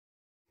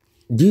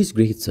These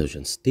great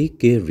surgeons take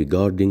care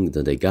regarding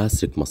the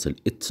digastric muscle.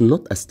 It's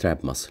not a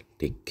strap muscle.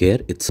 Take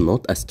care, it's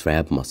not a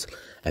strap muscle.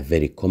 A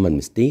very common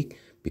mistake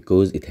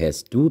because it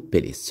has two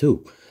pillars.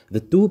 So the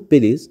two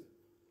pillars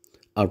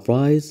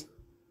arise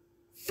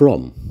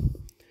from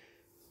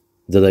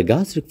the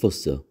digastric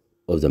fossa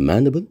of the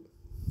mandible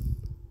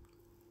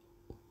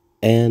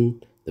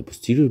and the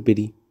posterior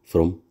belly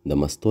from the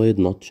mastoid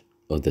notch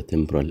of the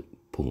temporal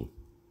bone.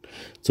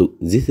 So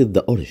this is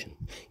the origin.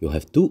 You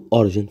have two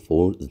origins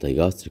for the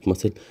digastric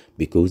muscle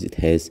because it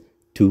has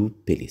two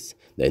pillars.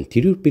 The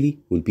anterior pilly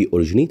will be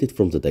originated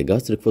from the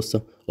digastric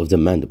fossa of the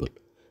mandible,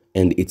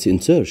 and its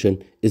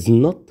insertion is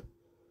not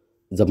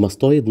the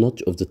mastoid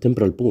notch of the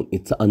temporal bone.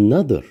 It's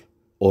another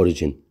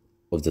origin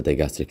of the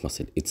digastric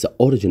muscle. It's the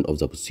origin of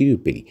the posterior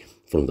belly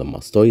from the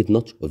mastoid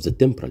notch of the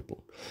temporal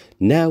bone.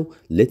 Now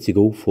let's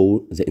go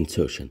for the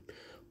insertion.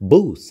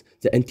 Both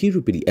the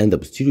anterior belly and the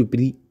posterior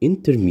belly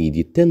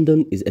intermediate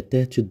tendon is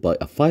attached by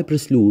a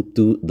fibrous loop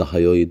to the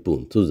hyoid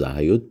bone. So the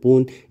hyoid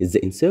bone is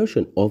the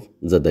insertion of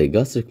the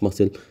digastric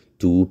muscle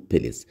two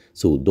pillars.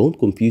 So don't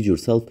confuse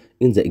yourself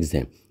in the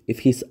exam.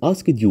 If he's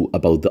asked you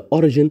about the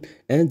origin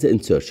and the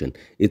insertion,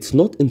 it's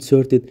not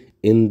inserted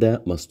in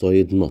the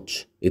mastoid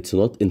notch. It's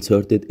not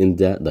inserted in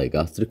the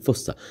digastric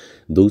fossa.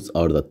 Those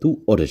are the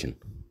two origins.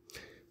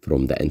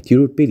 From the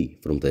anterior belly,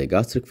 from the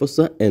digastric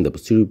fossa, and the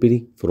posterior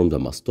belly from the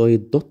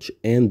mastoid notch,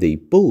 and they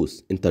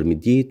both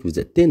intermediate with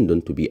a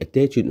tendon to be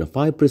attached in a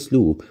fibrous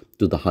loop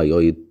to the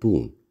hyoid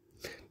bone.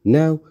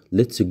 Now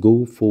let's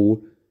go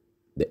for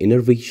the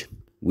innervation.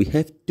 We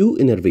have two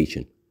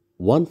innervation,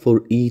 one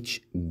for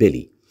each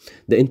belly.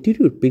 The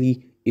anterior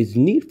belly is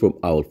near from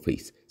our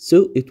face,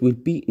 so it will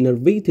be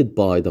innervated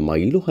by the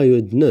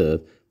mylohyoid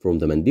nerve from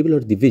the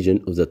mandibular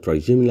division of the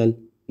trigeminal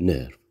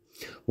nerve,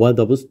 while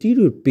the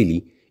posterior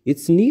belly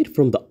it's near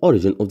from the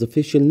origin of the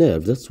facial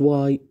nerve. That's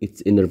why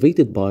it's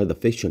innervated by the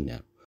facial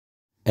nerve.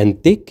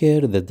 And take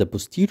care that the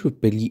posterior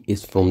belly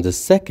is from the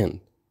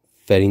second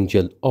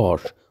pharyngeal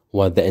arch,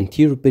 while the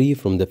anterior belly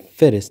from the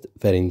first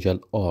pharyngeal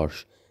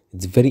arch.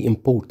 It's very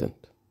important.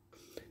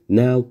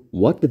 Now,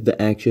 what is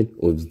the action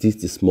of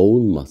this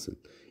small muscle?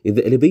 Is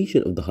the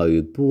elevation of the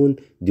hyoid bone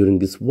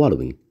during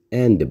swallowing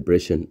and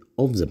depression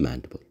of the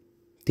mandible.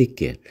 Take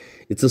care.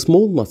 It's a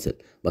small muscle,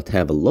 but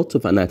have a lot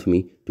of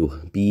anatomy to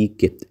be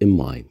kept in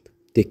mind.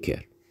 Take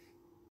care.